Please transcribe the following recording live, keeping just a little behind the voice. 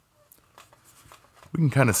We can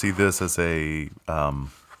kind of see this as a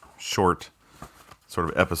short sort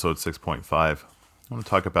of episode 6.5. I want to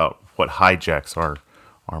talk about what hijacks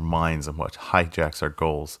our minds and what hijacks our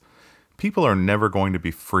goals. People are never going to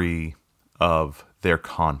be free of their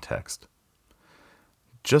context.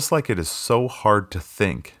 Just like it is so hard to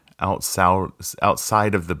think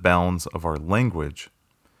outside of the bounds of our language,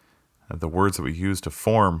 the words that we use to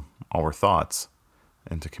form our thoughts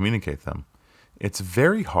and to communicate them, it's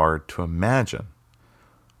very hard to imagine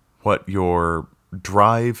what your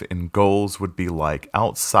drive and goals would be like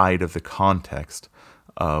outside of the context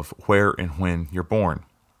of where and when you're born.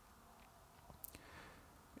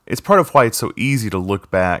 It's part of why it's so easy to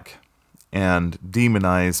look back and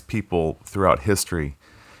demonize people throughout history,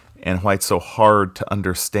 and why it's so hard to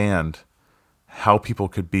understand how people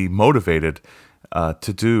could be motivated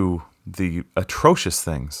to do the atrocious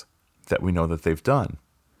things that we know that they've done.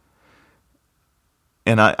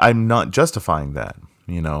 And I'm not justifying that.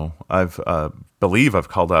 You know, I've believe I've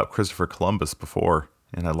called out Christopher Columbus before,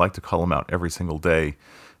 and I'd like to call him out every single day,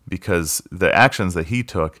 because the actions that he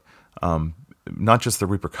took, not just the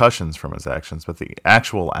repercussions from his actions, but the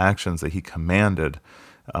actual actions that he commanded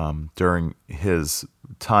during his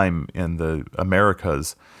time in the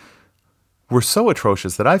Americas, were so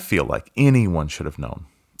atrocious that I feel like anyone should have known,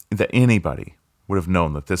 that anybody would have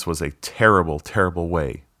known that this was a terrible, terrible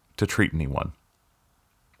way to treat anyone.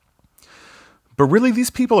 But really, these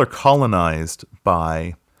people are colonized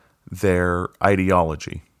by their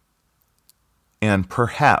ideology. And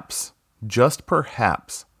perhaps, just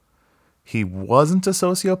perhaps, he wasn't a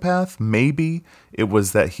sociopath. Maybe it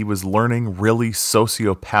was that he was learning really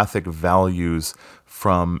sociopathic values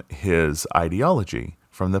from his ideology,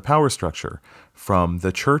 from the power structure, from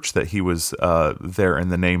the church that he was there in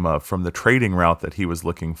the name of, from the trading route that he was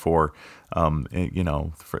looking for,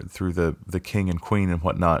 through the king and queen and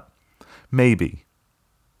whatnot. Maybe.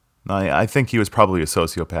 I think he was probably a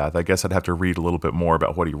sociopath. I guess I'd have to read a little bit more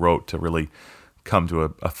about what he wrote to really come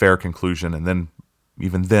to a fair conclusion. And then,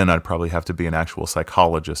 even then, I'd probably have to be an actual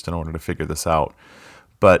psychologist in order to figure this out.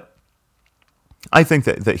 But I think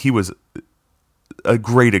that he was a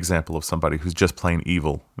great example of somebody who's just plain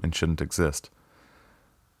evil and shouldn't exist.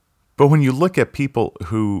 But when you look at people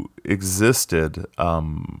who existed,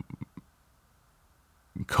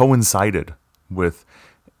 coincided with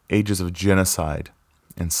ages of genocide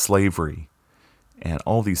and slavery and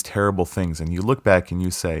all these terrible things, and you look back and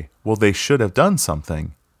you say, well, they should have done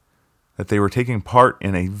something, that they were taking part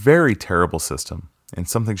in a very terrible system, and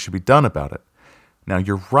something should be done about it. Now,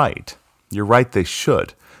 you're right. You're right, they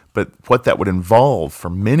should. But what that would involve for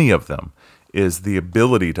many of them is the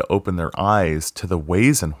ability to open their eyes to the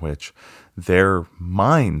ways in which their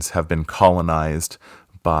minds have been colonized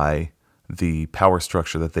by the power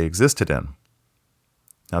structure that they existed in.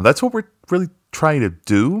 Now, that's what we're really trying to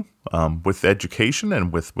do with education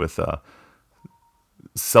and with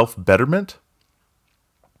self-betterment,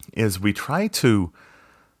 is we try to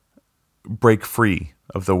break free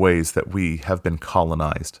of the ways that we have been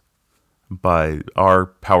colonized by our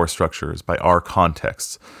power structures, by our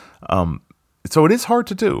contexts. So it is hard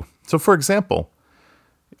to do. So, for example,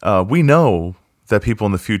 we know that people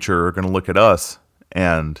in the future are going to look at us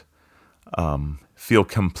and feel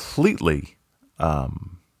completely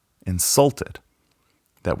insulted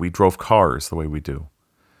that we drove cars the way we do,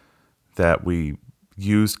 that we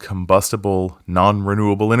used combustible,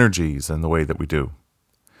 non-renewable energies in the way that we do.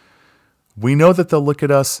 We know that they'll look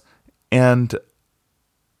at us and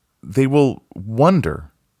they will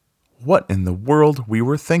wonder what in the world we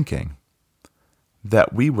were thinking,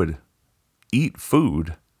 that we would eat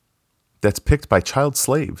food that's picked by child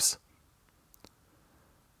slaves.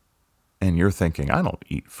 And you're thinking, I don't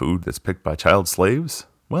eat food that's picked by child slaves.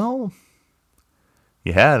 Well,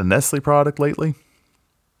 you had a Nestle product lately?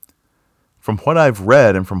 From what I've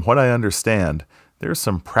read and from what I understand, there's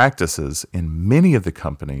some practices in many of the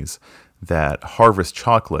companies that harvest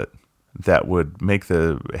chocolate that would make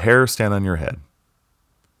the hair stand on your head.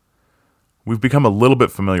 We've become a little bit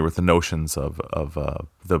familiar with the notions of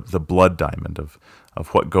the blood diamond, of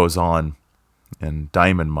what goes on in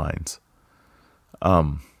diamond mines.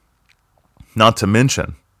 Not to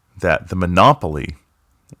mention that the monopoly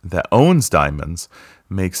that owns diamonds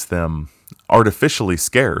makes them artificially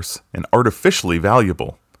scarce and artificially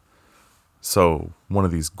valuable. So one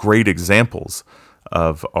of these great examples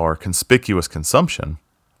of our conspicuous consumption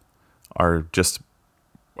are just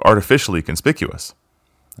artificially conspicuous.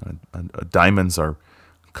 Diamonds are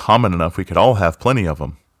common enough we could all have plenty of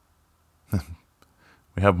them.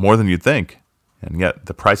 We have more than you'd think. And yet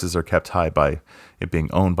the prices are kept high by it being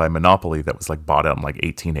owned by Monopoly that was like bought out in like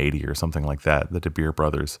 1880 or something like that, the De Beer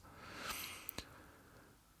brothers.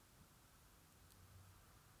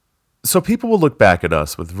 So people will look back at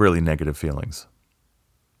us with really negative feelings.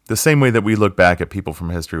 The same way that we look back at people from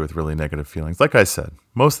history with really negative feelings. Like I said,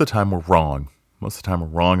 most of the time we're wrong. Most of the time we're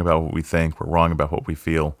wrong about what we think. We're wrong about what we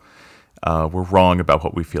feel. We're wrong about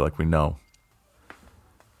what we feel like we know.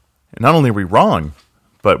 And not only are we wrong,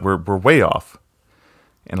 but we're way off.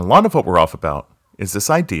 And a lot of what we're off about is this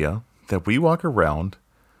idea that we walk around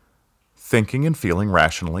thinking and feeling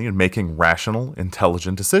rationally and making rational,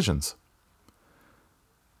 intelligent decisions.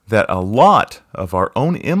 That a lot of our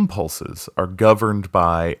own impulses are governed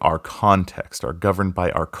by our context, are governed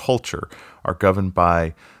by our culture, are governed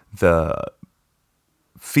by the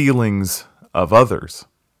feelings of others.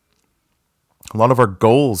 A lot of our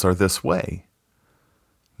goals are this way.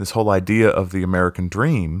 This whole idea of the American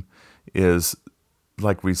dream is,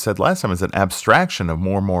 like we said last time, is an abstraction of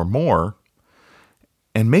more, more, more.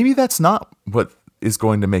 And maybe that's not what is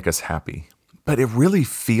going to make us happy. But it really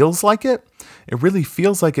feels like it. It really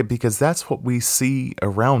feels like it because that's what we see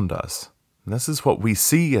around us. And this is what we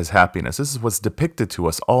see as happiness. This is what's depicted to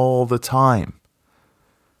us all the time.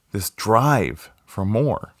 This drive for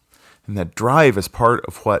more. And that drive is part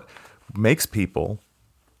of what makes people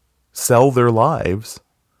sell their lives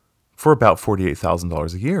for about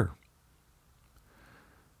 $48,000 a year.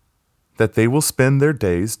 That they will spend their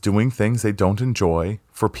days doing things they don't enjoy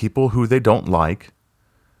for people who they don't like,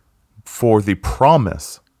 for the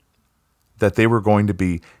promise that they were going to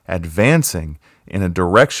be advancing in a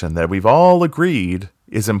direction that we've all agreed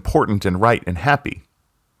is important and right and happy.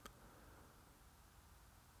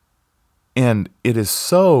 And it is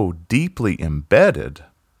so deeply embedded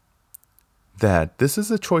that this is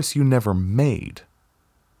a choice you never made.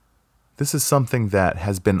 This is something that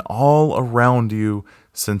has been all around you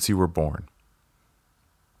since you were born.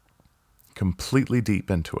 Completely deep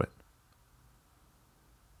into it.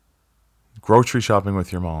 Grocery shopping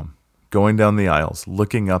with your mom, going down the aisles,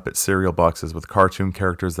 looking up at cereal boxes with cartoon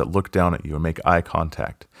characters that look down at you and make eye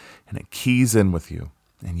contact, and it keys in with you,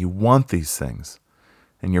 and you want these things,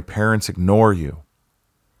 and your parents ignore you.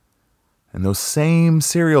 And those same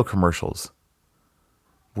cereal commercials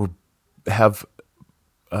have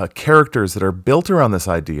characters that are built around this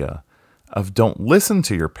idea of don't listen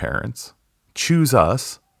to your parents, choose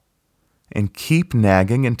us, and keep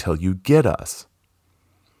nagging until you get us.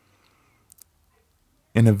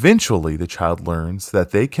 And eventually the child learns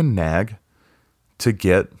that they can nag to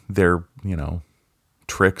get their,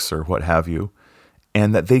 tricks or what have you,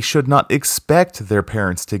 and that they should not expect their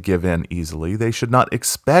parents to give in easily. They should not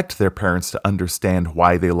expect their parents to understand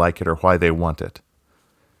why they like it or why they want it.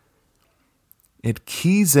 It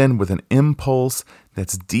keys in with an impulse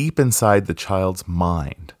that's deep inside the child's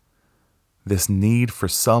mind. This need for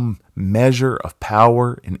some measure of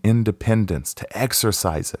power and independence to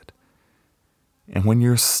exercise it. And when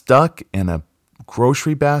you're stuck in a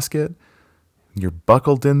grocery basket, you're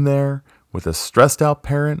buckled in there with a stressed out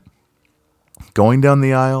parent, going down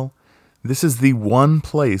the aisle, this is the one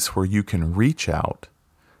place where you can reach out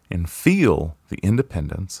and feel the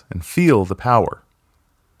independence and feel the power.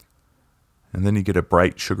 And then you get a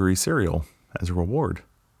bright, sugary cereal as a reward.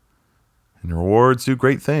 And rewards do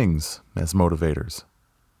great things as motivators.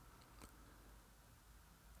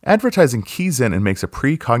 Advertising keys in and makes a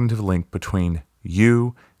precognitive link between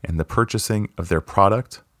you and the purchasing of their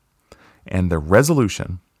product and the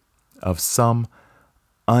resolution of some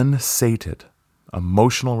unsated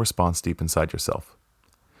emotional response deep inside yourself.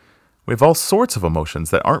 We have all sorts of emotions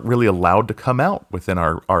that aren't really allowed to come out within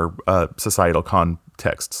our societal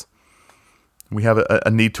contexts. We have a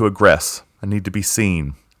need to aggress, a need to be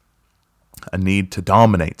seen, a need to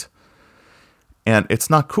dominate. And it's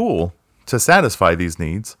not cool to satisfy these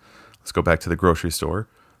needs. Let's go back to the grocery store.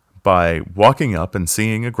 By walking up and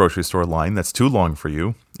seeing a grocery store line that's too long for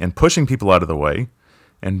you and pushing people out of the way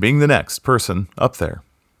and being the next person up there.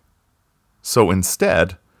 So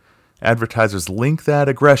instead, advertisers link that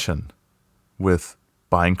aggression with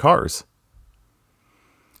buying cars.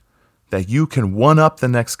 That you can one-up the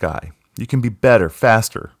next guy. You can be better,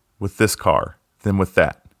 faster with this car than with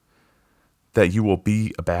that. That you will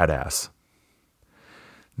be a badass.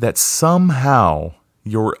 That somehow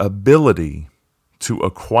your ability to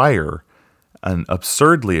acquire an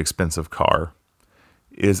absurdly expensive car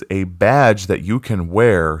is a badge that you can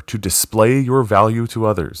wear to display your value to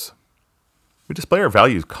others. We display our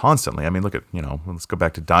values constantly. I mean, look at, let's go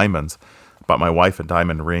back to diamonds. I bought my wife a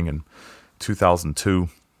diamond ring in 2002,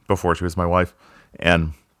 before she was my wife.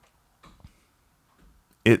 And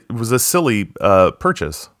it was a silly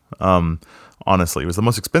purchase. Honestly, it was the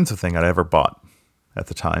most expensive thing I'd ever bought at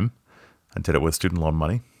the time. I did it with student loan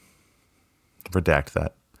money. Redact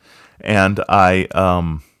that. And I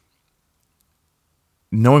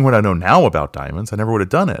knowing what I know now about diamonds, I never would have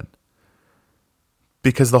done it.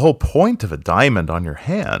 Because the whole point of a diamond on your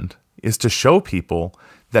hand is to show people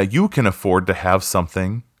that you can afford to have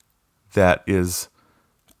something that is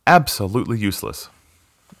absolutely useless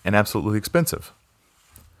and absolutely expensive.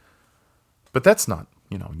 But that's not,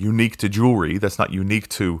 unique to jewelry. That's not unique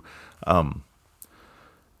to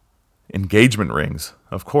engagement rings.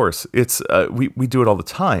 Of course, it's we do it all the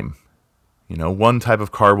time. One type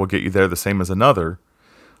of car will get you there the same as another,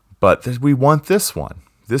 but we want this one.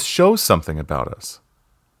 This shows something about us.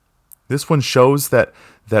 This one shows that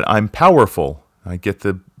I'm powerful. I get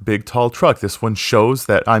the big, tall truck. This one shows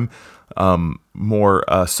that I'm more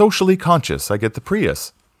socially conscious. I get the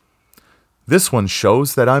Prius. This one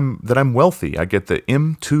shows that I'm wealthy. I get the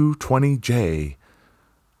M220J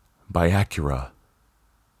by Acura.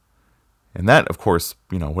 And that, of course,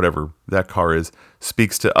 whatever that car is,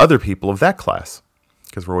 speaks to other people of that class,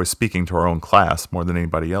 because we're always speaking to our own class more than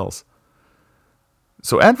anybody else.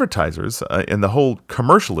 So advertisers and the whole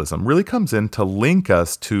commercialism really comes in to link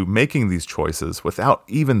us to making these choices without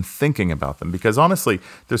even thinking about them, because honestly,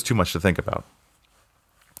 there's too much to think about.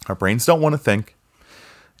 Our brains don't want to think.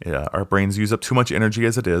 Our brains use up too much energy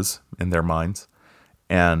as it is in their minds,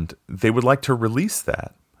 and they would like to release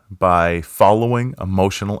that by following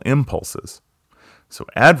emotional impulses. So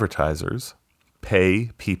advertisers pay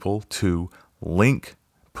people to link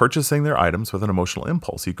purchasing their items with an emotional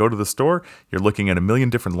impulse. You go to the store, you're looking at 1 million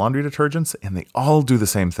different laundry detergents, and they all do the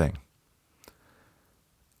same thing.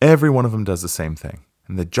 Every one of them does the same thing.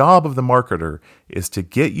 And the job of the marketer is to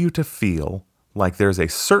get you to feel like there's a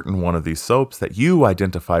certain one of these soaps that you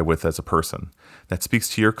identify with as a person, that speaks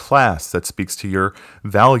to your class, that speaks to your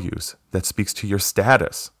values, that speaks to your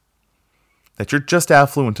status, that you're just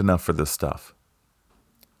affluent enough for this stuff.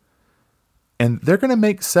 And they're going to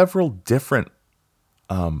make several different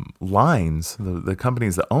lines, the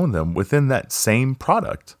companies that own them, within that same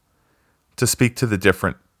product to speak to the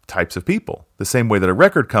different types of people. The same way that a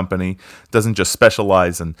record company doesn't just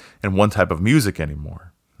specialize in one type of music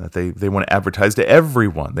anymore. That they want to advertise to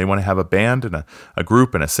everyone. They want to have a band and a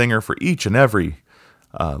group and a singer for each and every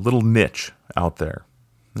little niche out there.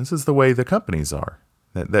 This is the way the companies are.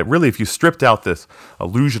 That really, if you stripped out this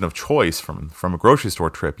illusion of choice from a grocery store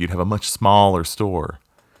trip, you'd have a much smaller store,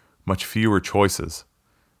 much fewer choices.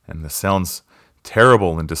 And this sounds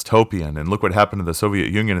terrible and dystopian, and look what happened to the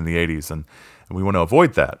Soviet Union in the 80s, and we want to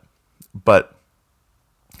avoid that. But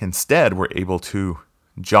instead, we're able to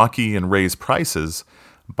jockey and raise prices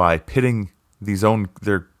by pitting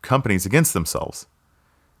their companies against themselves,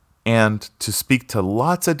 and to speak to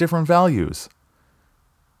lots of different values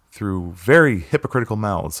through very hypocritical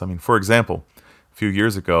mouths. I mean, for example, a few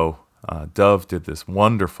years ago, Dove did this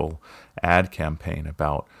wonderful ad campaign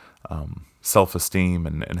about self-esteem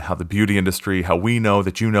and how the beauty industry, how we know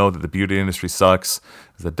that the beauty industry sucks.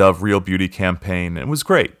 The Dove Real Beauty campaign. It was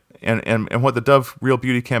great. And what the Dove Real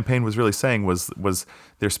Beauty campaign was really saying was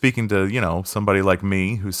they're speaking to, somebody like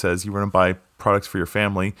me who says you want to buy products for your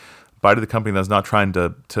family, buy to the company that's not trying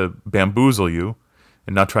to bamboozle you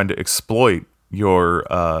and not trying to exploit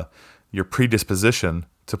your predisposition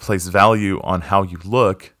to place value on how you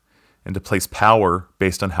look and to place power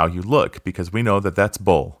based on how you look, because we know that that's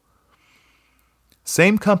bull.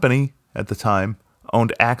 Same company at the time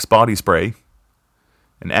owned Axe body spray,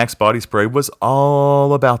 and Axe body spray was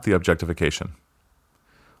all about the objectification.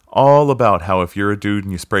 All about how if you're a dude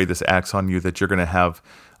and you spray this Axe on you, that you're going to have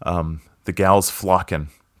the gals flocking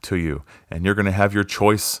to you, and you're going to have your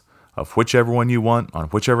choice of whichever one you want on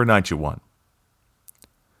whichever night you want.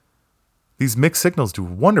 These mixed signals do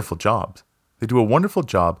wonderful jobs. They do a wonderful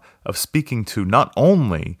job of speaking to not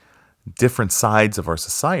only different sides of our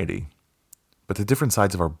society, but the different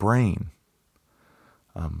sides of our brain.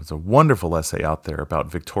 There's a wonderful essay out there about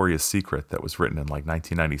Victoria's Secret that was written in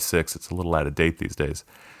 1996. It's a little out of date these days.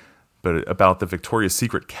 But about the Victoria's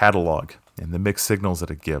Secret catalog and the mixed signals that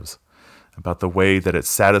it gives. About the way that it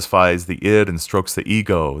satisfies the id and strokes the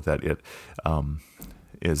ego, that it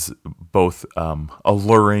is both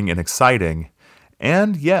alluring and exciting,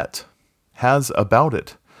 and yet has about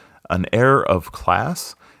it an air of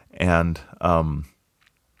class and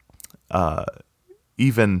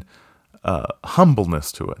even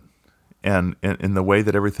humbleness to it, and in the way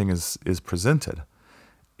that everything is presented,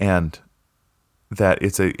 and that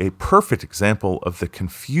it's a perfect example of the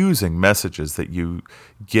confusing messages that you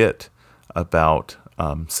get about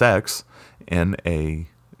sex in a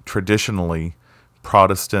traditionally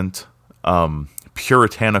Protestant,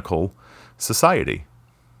 puritanical society,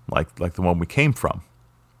 like the one we came from.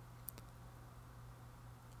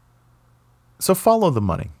 So follow the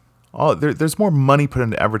money. There's more money put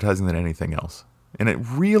into advertising than anything else. And it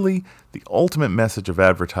really, the ultimate message of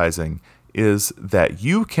advertising is that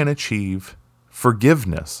you can achieve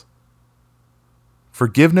forgiveness.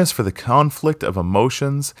 Forgiveness for the conflict of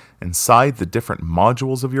emotions inside the different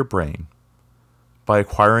modules of your brain by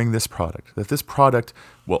acquiring this product. That this product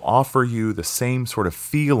will offer you the same sort of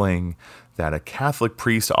feeling that a Catholic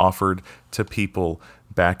priest offered to people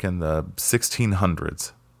back in the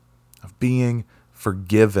 1600s, of being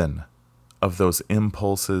forgiven of those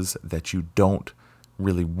impulses that you don't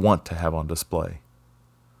really want to have on display.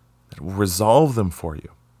 That will resolve them for you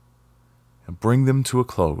and bring them to a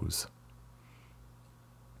close.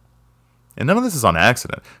 And none of this is on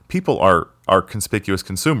accident. People are conspicuous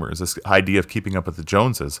consumers. This idea of keeping up with the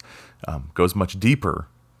Joneses goes much deeper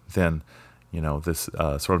than, this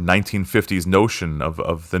sort of 1950s notion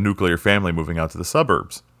of the nuclear family moving out to the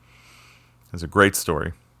suburbs. It's a great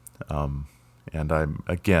story. And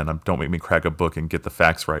don't make me crack a book and get the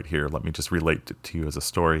facts right here. Let me just relate it to you as a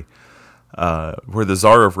story. Where the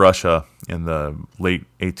Tsar of Russia in the late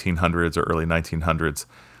 1800s or early 1900s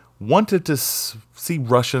wanted to see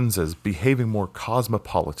Russians as behaving more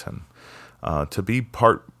cosmopolitan, to be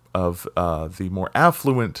part of the more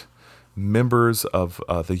affluent members of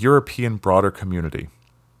the European broader community.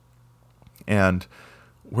 And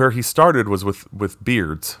where he started was with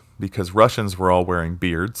beards, because Russians were all wearing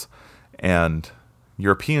beards, and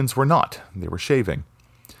Europeans were not. They were shaving.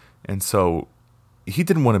 And so he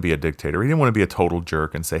didn't want to be a dictator. He didn't want to be a total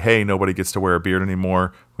jerk and say, hey, nobody gets to wear a beard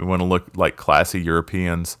anymore. We want to look like classy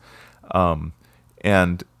Europeans.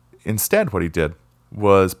 And instead what he did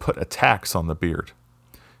was put a tax on the beard.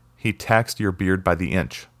 He taxed your beard by the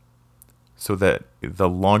inch, so that the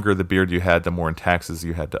longer the beard you had, the more in taxes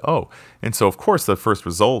you had to owe. And so, of course, the first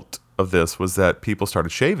result of this was that people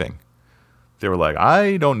started shaving. They were like,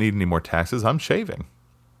 I don't need any more taxes. I'm shaving.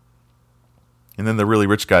 And then the really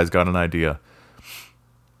rich guys got an idea.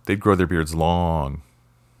 They'd grow their beards long.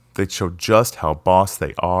 They'd show just how boss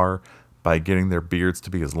they are by getting their beards to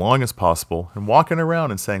be as long as possible and walking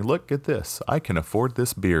around and saying, look at this. I can afford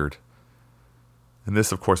this beard. And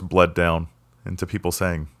this, of course, bled down into people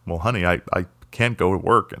saying, well, honey, I can't go to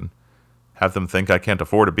work and have them think I can't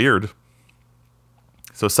afford a beard.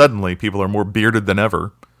 So suddenly people are more bearded than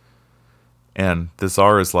ever. And the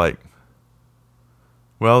Tsar is like,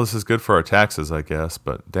 well, this is good for our taxes, I guess,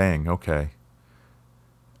 but dang, okay.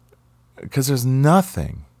 Because there's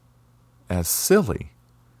nothing as silly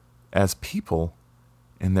as people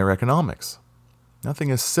in their economics.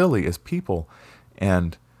 Nothing as silly as people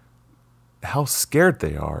and how scared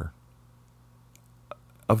they are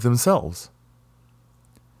of themselves.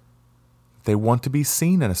 They want to be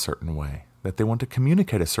seen in a certain way, that they want to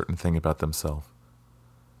communicate a certain thing about themselves.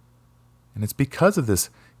 And it's because of this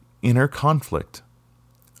inner conflict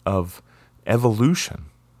of evolution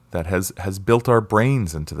that has built our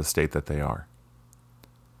brains into the state that they are.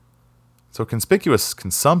 So conspicuous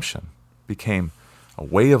consumption became a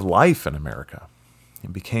way of life in America.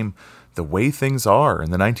 It became the way things are.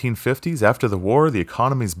 In the 1950s, after the war, the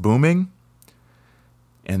economy's booming.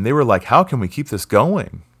 And they were like, how can we keep this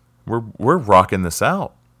going? We're rocking this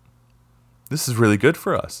out. This is really good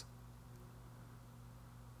for us.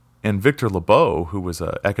 And Victor Lebeau, who was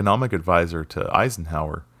an economic advisor to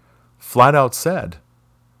Eisenhower, flat out said,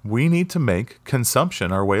 we need to make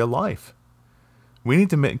consumption our way of life. We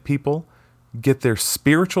need to make people get their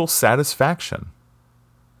spiritual satisfaction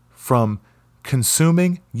from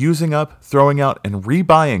consuming, using up, throwing out, and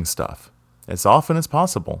rebuying stuff as often as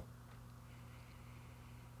possible.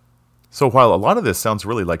 So while a lot of this sounds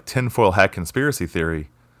really like tinfoil hat conspiracy theory,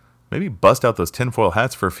 maybe bust out those tinfoil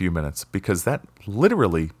hats for a few minutes, because that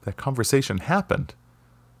conversation happened.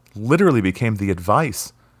 Literally became the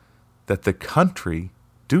advice that the country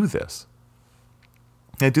do this.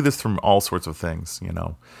 They do this from all sorts of things,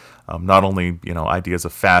 not only, ideas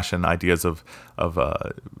of fashion, ideas of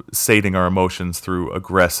sating our emotions through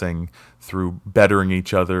aggressing, through bettering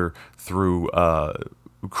each other, through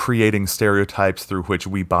creating stereotypes through which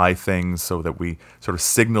we buy things so that we sort of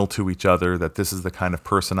signal to each other that this is the kind of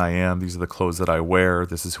person I am, these are the clothes that I wear,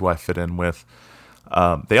 this is who I fit in with.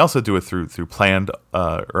 They also do it through planned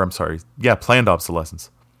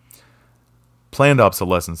obsolescence. Planned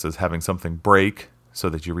obsolescence is having something break so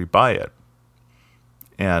that you rebuy it.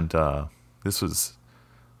 And this was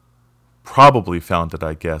probably founded,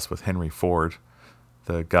 I guess, with Henry Ford,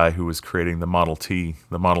 the guy who was creating the Model T.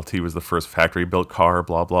 The Model T was the first factory-built car,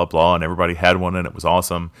 blah, blah, blah, and everybody had one, and it was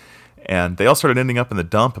awesome. And they all started ending up in the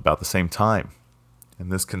dump about the same time.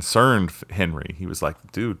 And this concerned Henry. He was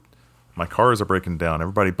like, dude, my cars are breaking down.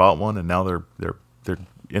 Everybody bought one, and now they're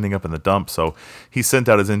ending up in the dump. So he sent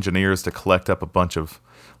out his engineers to collect up a bunch of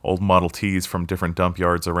old Model Ts from different dump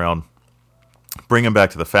yards around, bring them back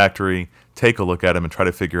to the factory, take a look at them, and try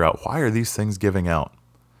to figure out, why are these things giving out?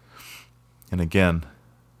 And again,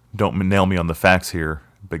 don't nail me on the facts here,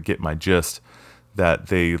 but get my gist, that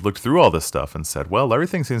they looked through all this stuff and said, well,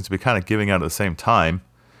 everything seems to be kind of giving out at the same time.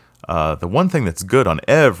 The one thing that's good on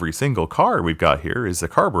every single car we've got here is the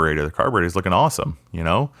carburetor. The carburetor is looking awesome, you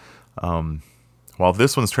know? While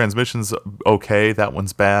this one's transmission's okay, that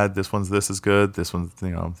one's bad, this is good, this one's,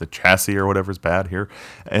 you know, the chassis or whatever's bad here.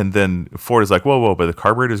 And then Ford is like, whoa, but the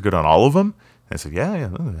carburetor's good on all of them? And I said, yeah,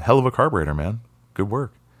 hell of a carburetor, man. Good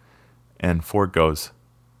work. And Ford goes,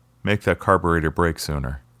 make that carburetor break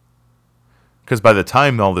sooner. Because by the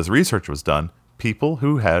time all this research was done, people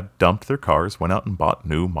who had dumped their cars went out and bought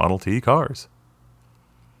new Model T cars.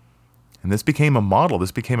 And this became a model.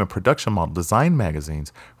 This became a production model. Design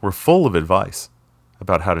magazines were full of advice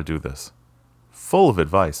about how to do this. Full of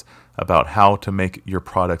advice about how to make your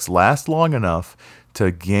products last long enough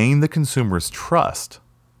to gain the consumer's trust,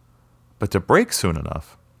 but to break soon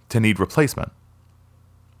enough to need replacement.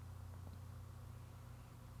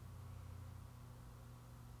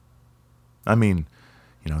 I mean,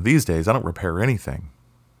 you know, these days I don't repair anything.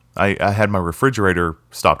 I had my refrigerator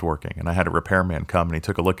stopped working, and I had a repairman come, and he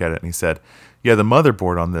took a look at it, and he said, yeah, the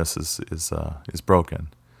motherboard on this is broken,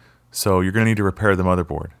 so you're going to need to repair the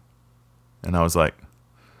motherboard. And I was like,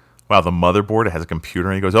 wow, the motherboard, it has a computer?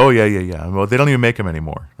 And he goes, oh, yeah. Well, they don't even make them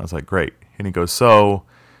anymore. I was like, great. And he goes, so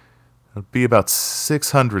it'll be about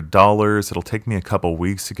 $600. It'll take me a couple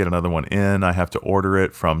weeks to get another one in. I have to order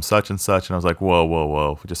it from such and such. And I was like,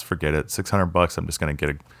 whoa. Just forget it. $600, I'm just going to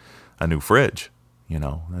get a new fridge. You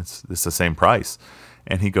know, it's the same price.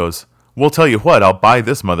 And he goes, well, tell you what, I'll buy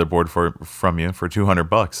this motherboard from you for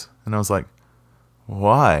 $200. And I was like,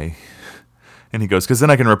 why? And he goes, because then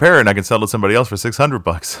I can repair it and I can sell it to somebody else for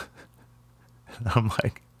 $600. And I'm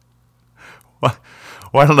like, what?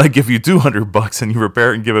 Why don't I give you $200 and you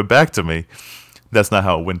repair it and give it back to me? That's not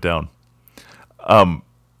how it went down.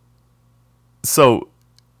 So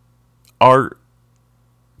our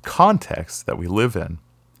context that we live in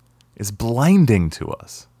is blinding to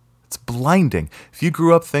us. It's blinding. If you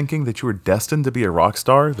grew up thinking that you were destined to be a rock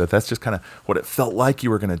star, that's just kind of what it felt like you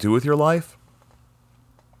were going to do with your life,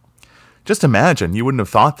 just imagine, you wouldn't have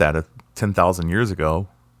thought that 10,000 years ago.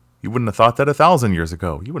 You wouldn't have thought that 1,000 years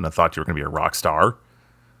ago. You wouldn't have thought you were going to be a rock star.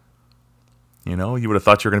 You know, you would have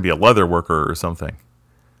thought you were going to be a leather worker or something.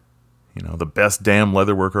 You know, the best damn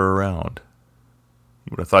leather worker around.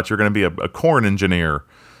 You would have thought you were going to be a corn engineer,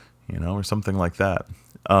 you know, or something like that.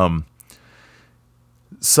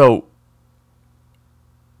 So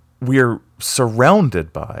we're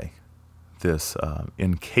surrounded by this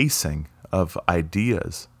encasing of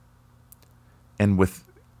ideas. And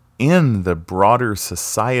within the broader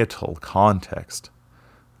societal context,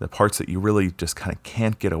 the parts that you really just kind of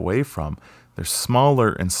can't get away from, there's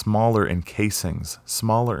smaller and smaller encasings,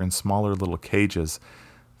 smaller and smaller little cages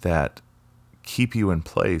that keep you in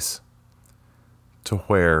place to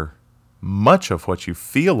where much of what you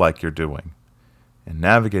feel like you're doing and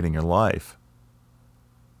navigating your life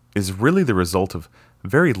is really the result of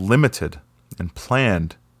very limited and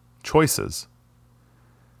planned choices,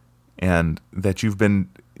 and that you've been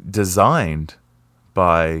designed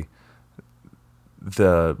by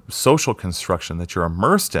the social construction that you're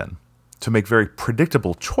immersed in to make very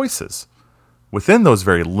predictable choices within those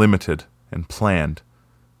very limited and planned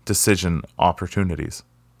decision opportunities.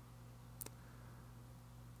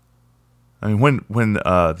 I mean, when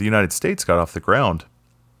the United States got off the ground,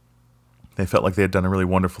 they felt like they had done a really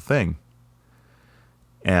wonderful thing.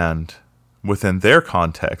 And within their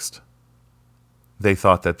context, they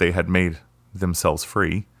thought that they had made themselves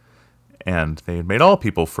free, and they had made all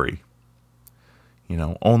people free. You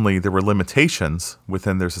know, only there were limitations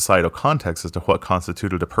within their societal context as to what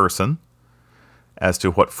constituted a person, as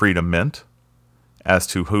to what freedom meant, as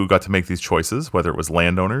to who got to make these choices, whether it was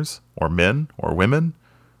landowners or men or women,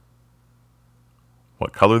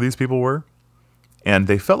 what color these people were. And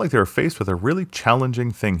they felt like they were faced with a really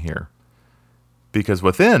challenging thing here. Because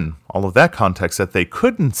within all of that context that they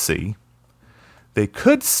couldn't see, they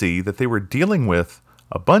could see that they were dealing with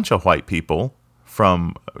a bunch of white people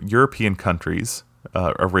from European countries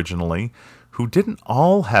originally who didn't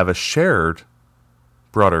all have a shared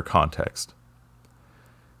broader context.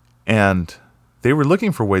 And they were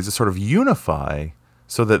looking for ways to sort of unify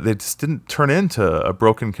so that they just didn't turn into a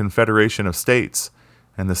broken confederation of states,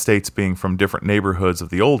 and the states being from different neighborhoods of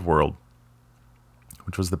the old world,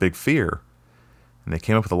 which was the big fear. And they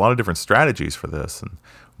came up with a lot of different strategies for this. And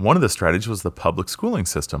one of the strategies was the public schooling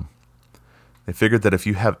system. They figured that if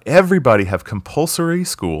you have everybody have compulsory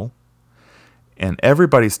school and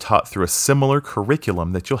everybody's taught through a similar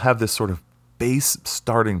curriculum, that you'll have this sort of base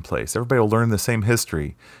starting place. Everybody will learn the same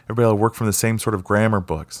history. Everybody will work from the same sort of grammar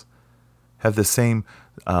books, have the same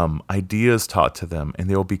ideas taught to them, and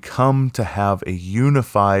they will become to have a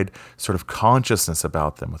unified sort of consciousness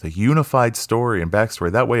about them with a unified story and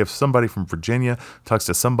backstory. That way, if somebody from Virginia talks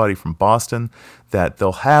to somebody from Boston, that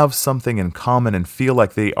they'll have something in common and feel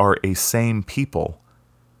like they are a same people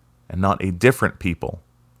and not a different people.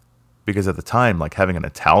 Because at the time, like having an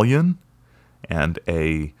Italian and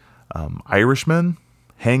a Irishman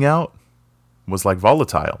hang out was like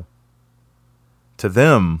volatile. To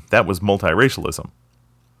them, that was multiracialism.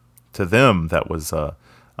 To them, that was a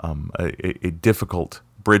difficult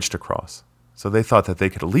bridge to cross. So they thought that they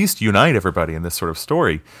could at least unite everybody in this sort of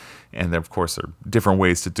story. And of course, there are different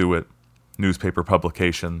ways to do it. Newspaper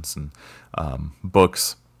publications and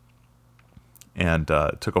books. And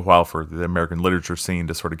it took a while for the American literature scene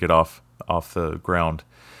to sort of get off the ground.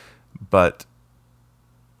 But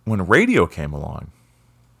when radio came along,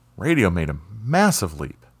 radio made a massive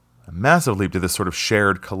leap to this sort of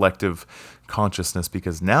shared collective consciousness,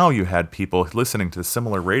 because now you had people listening to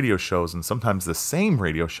similar radio shows, and sometimes the same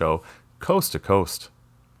radio show, coast to coast.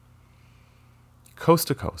 Coast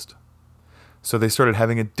to coast. So they started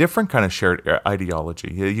having a different kind of shared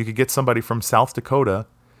ideology. You could get somebody from South Dakota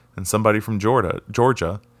and somebody from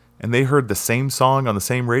Georgia, and they heard the same song on the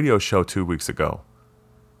same radio show 2 weeks ago.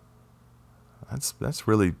 That's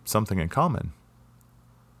really something in common.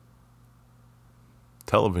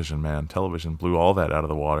 Television, man. Television blew all that out of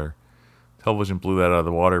the water. Television blew that out of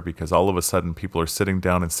the water because all of a sudden people are sitting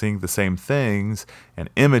down and seeing the same things, and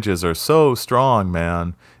images are so strong,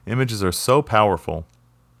 man. Images are so powerful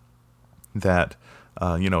that,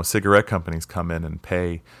 cigarette companies come in and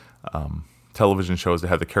pay television shows to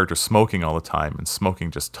have the character smoking all the time, and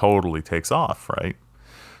smoking just totally takes off, right?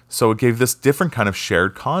 So it gave this different kind of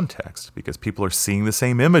shared context because people are seeing the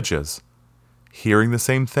same images, hearing the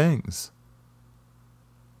same things.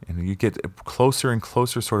 And you get closer and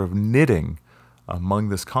closer sort of knitting among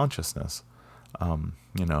this consciousness. The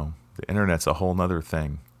internet's a whole other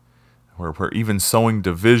thing, where even sowing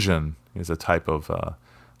division is a type of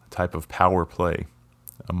power play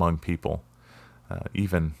among people.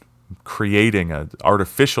 Even creating an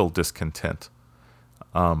artificial discontent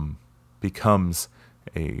becomes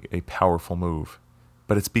a powerful move.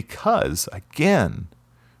 But it's because, again,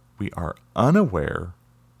 we are unaware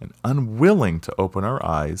and unwilling to open our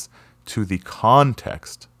eyes to the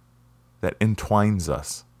context that entwines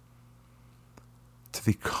us, to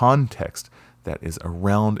the context that is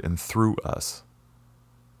around and through us,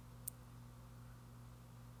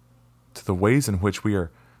 to the ways in which we are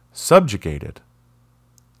subjugated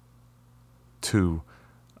to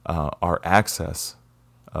our access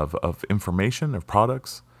of information, of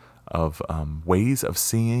products, of ways of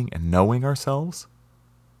seeing and knowing ourselves.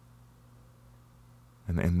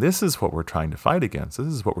 And this is what we're trying to fight against. This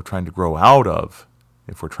is what we're trying to grow out of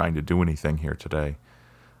if we're trying to do anything here today.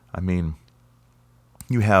 I mean,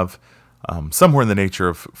 you have somewhere in the nature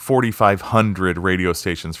of 4,500 radio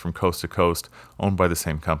stations from coast to coast owned by the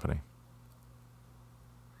same company.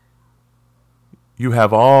 You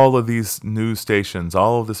have all of these news stations,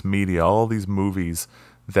 all of this media, all of these movies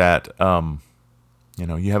that,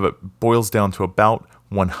 you have it boils down to about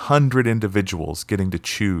 100 individuals getting to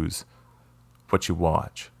choose what you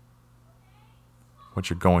watch, what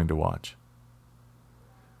you're going to watch.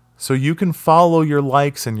 So you can follow your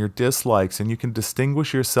likes and your dislikes, and you can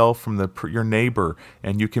distinguish yourself from your neighbor,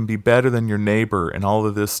 and you can be better than your neighbor, and all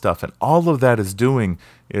of this stuff. And all of that is doing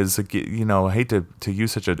is, I hate to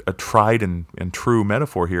use such a tried and true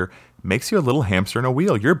metaphor here, makes you a little hamster in a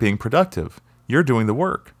wheel. You're being productive. You're doing the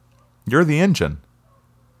work. You're the engine.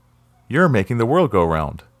 You're making the world go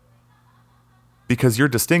round. Because you're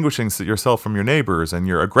distinguishing yourself from your neighbors, and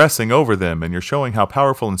you're aggressing over them, and you're showing how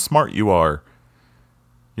powerful and smart you are.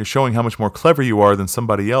 You're showing how much more clever you are than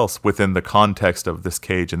somebody else within the context of this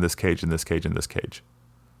cage and this cage and this cage and this cage.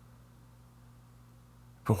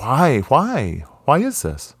 But why? Why is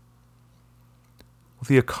this? Well,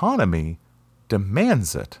 the economy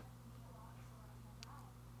demands it.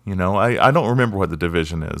 I don't remember what the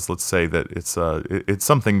division is. Let's say that it's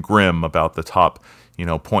something grim about the top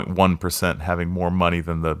 0.1% having more money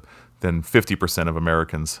than 50% of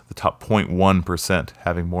Americans. The top 0.1%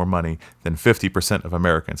 having more money than 50% of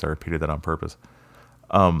Americans. I repeated that on purpose.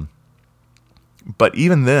 But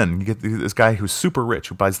even then, you get this guy who's super rich,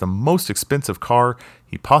 who buys the most expensive car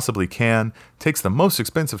he possibly can, takes the most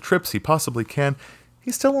expensive trips he possibly can.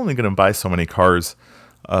 He's still only going to buy so many cars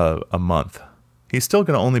a month. He's still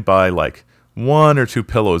going to only buy like 1 or 2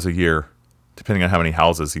 pillows a year, depending on how many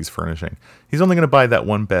houses he's furnishing. He's only going to buy that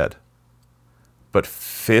one bed. But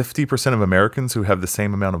 50% of Americans who have the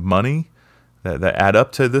same amount of money that add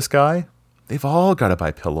up to this guy, they've all got to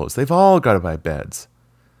buy pillows. They've all got to buy beds.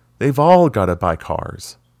 They've all got to buy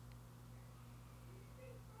cars.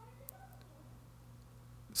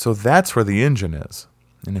 So that's where the engine is.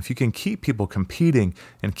 And if you can keep people competing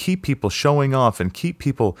and keep people showing off and keep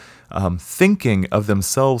people thinking of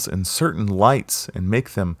themselves in certain lights and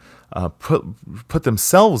make them put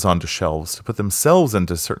themselves onto shelves, to put themselves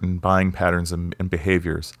into certain buying patterns and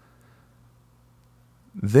behaviors,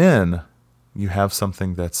 then you have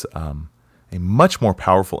something that's a much more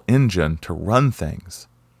powerful engine to run things.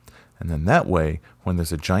 And then that way, when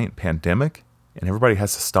there's a giant pandemic and everybody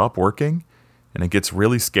has to stop working and it gets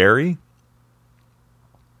really scary,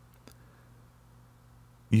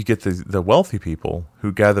 you get the wealthy people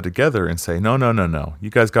who gather together and say, no, you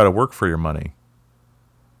guys got to work for your money.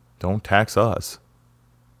 Don't tax us.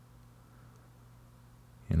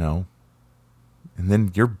 And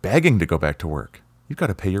then you're begging to go back to work. You've got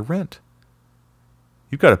to pay your rent.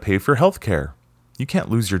 You've got to pay for health care. You can't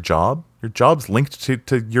lose your job. Your job's linked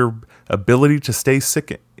to your ability to stay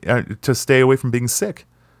sick, to stay away from being sick.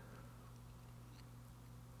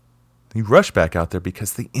 You rush back out there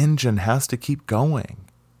because the engine has to keep going.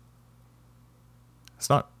 It's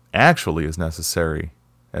not actually as necessary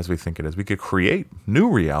as we think it is. We could create new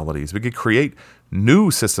realities. We could create new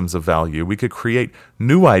systems of value. We could create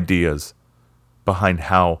new ideas behind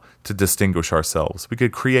how to distinguish ourselves. We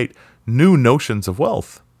could create new notions of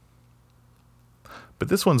wealth. But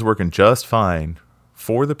this one's working just fine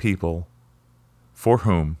for the people for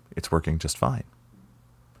whom it's working just fine.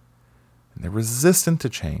 And they're resistant to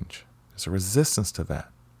change. There's a resistance to that.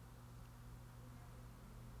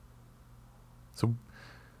 So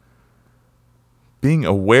being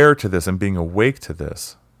aware to this and being awake to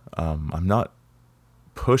this, I'm not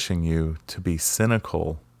pushing you to be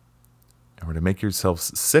cynical or to make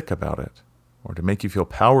yourselves sick about it or to make you feel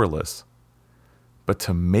powerless, but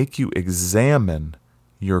to make you examine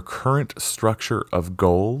your current structure of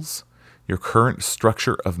goals, your current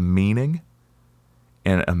structure of meaning,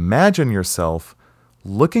 and imagine yourself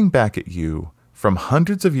looking back at you from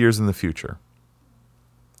hundreds of years in the future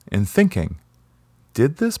and thinking,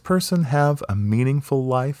 did this person have a meaningful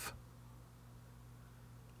life?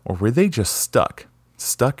 Or were they just stuck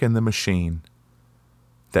in the machine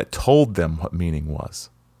that told them what meaning was?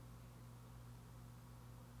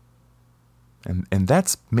 And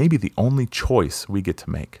that's maybe the only choice we get to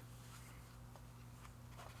make.